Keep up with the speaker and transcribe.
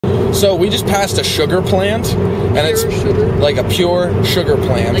So we just passed a sugar plant, and it's like a pure sugar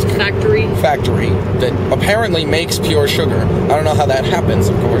plant. Like factory? Factory that apparently makes pure sugar. I don't know how that happens,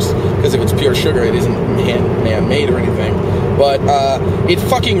 of course, because if it's pure sugar, it isn't man-made or anything. But it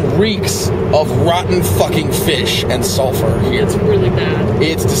fucking reeks of rotten fucking fish and sulfur here. It's really bad.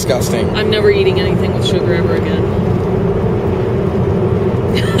 It's disgusting. I'm never eating anything with sugar ever again.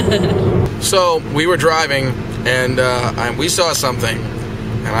 So we were driving, and we saw something,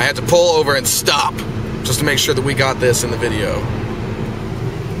 and I had to pull over and stop just to make sure that we got this in the video.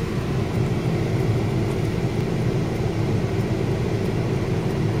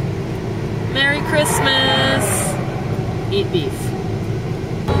 Merry Christmas! Eat beef.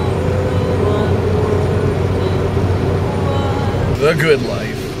 The good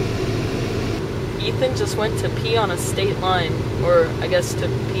life. Ethan just went to pee on a state line, or I guess to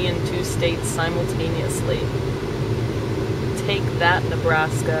pee in 2 states simultaneously. Take that,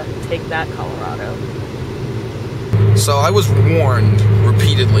 Nebraska. Take that, Colorado. So I was warned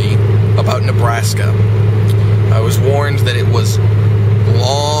repeatedly about Nebraska. I was warned that it was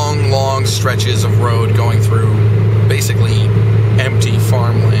long stretches of road going through basically empty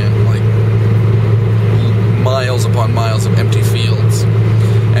farmland, like miles upon miles of empty fields.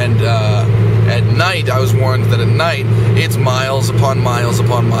 And at night, I was warned that at night, it's miles upon miles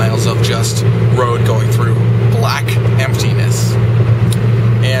upon miles of just road going through black emptiness.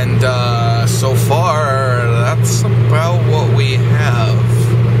 And so far, that's about what we have.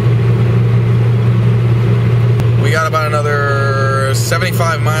 We got about another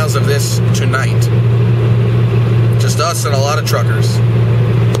 75 miles of this tonight. Just us and a lot of truckers.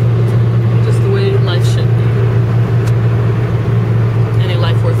 Just the way life should be. Any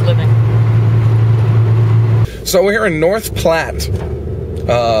life worth living. So we're here in North Platte,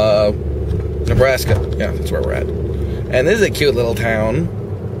 Nebraska. Yeah, that's where we're at. And this is a cute little town.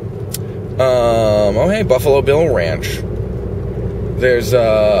 Oh hey, Buffalo Bill Ranch. There's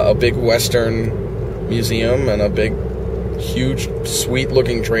a big Western museum and a big, huge,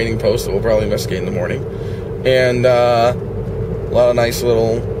 sweet-looking trading post that we'll probably investigate in the morning. And a lot of nice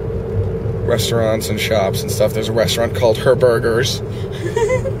little restaurants and shops and stuff. There's a restaurant called Her Burgers,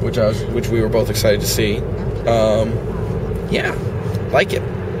 which we were both excited to see. Yeah, like it.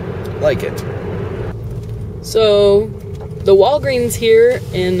 So, the Walgreens here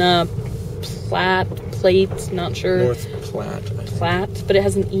in Plate, not sure. North Platte. Platte, but it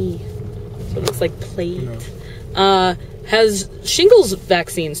has an E. So it looks like Plate. No. Has shingles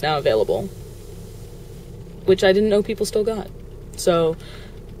vaccines now available, which I didn't know people still got. So,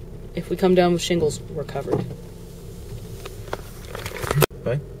 if we come down with shingles, we're covered.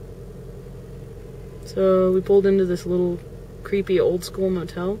 Okay. So, we pulled into this little creepy old school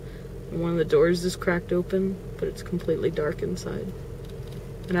motel, and one of the doors is cracked open, but it's completely dark inside.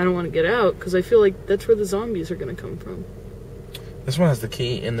 And I don't want to get out, because I feel like that's where the zombies are going to come from. This one has the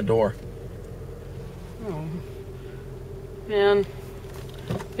key in the door. Oh. Man.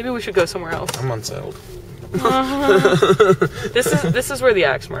 Maybe we should go somewhere else. I'm unsettled. This is where the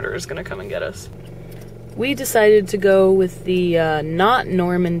axe murderer is going to come and get us. We decided to go with the not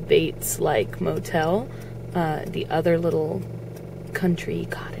Norman Bates-like motel, the other little country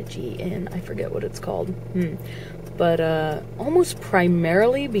cottagey inn. I forget what it's called. But almost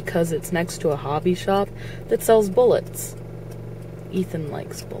primarily because it's next to a hobby shop that sells bullets. Ethan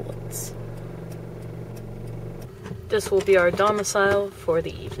likes bullets. This will be our domicile for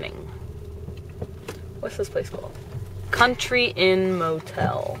the evening. What's this place called? Country Inn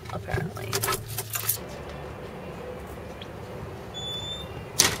Motel, apparently.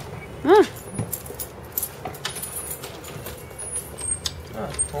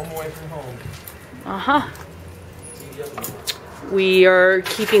 Home away from home. Uh-huh. We are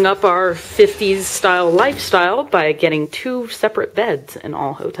keeping up our 50s style lifestyle by getting 2 separate beds in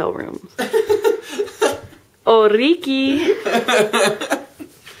all hotel rooms. Oh, Ricky!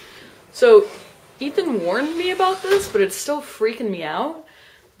 So, Ethan warned me about this, but it's still freaking me out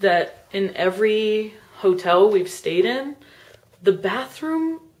that in every hotel we've stayed in, the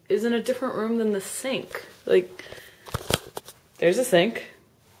bathroom is in a different room than the sink. Like, there's a sink.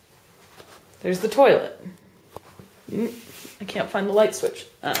 There's the toilet. I can't find the light switch.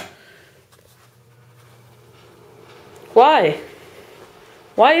 Why?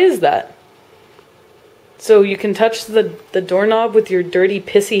 Why is that? So you can touch the doorknob with your dirty,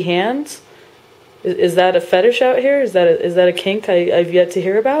 pissy hands? Is that a fetish out here? Is that a kink I've yet to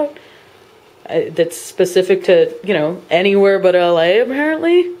hear about? That's specific to, you know, anywhere but LA,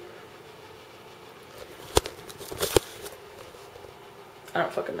 apparently? I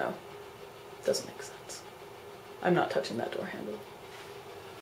don't fucking know. Doesn't make sense. I'm not touching that door handle.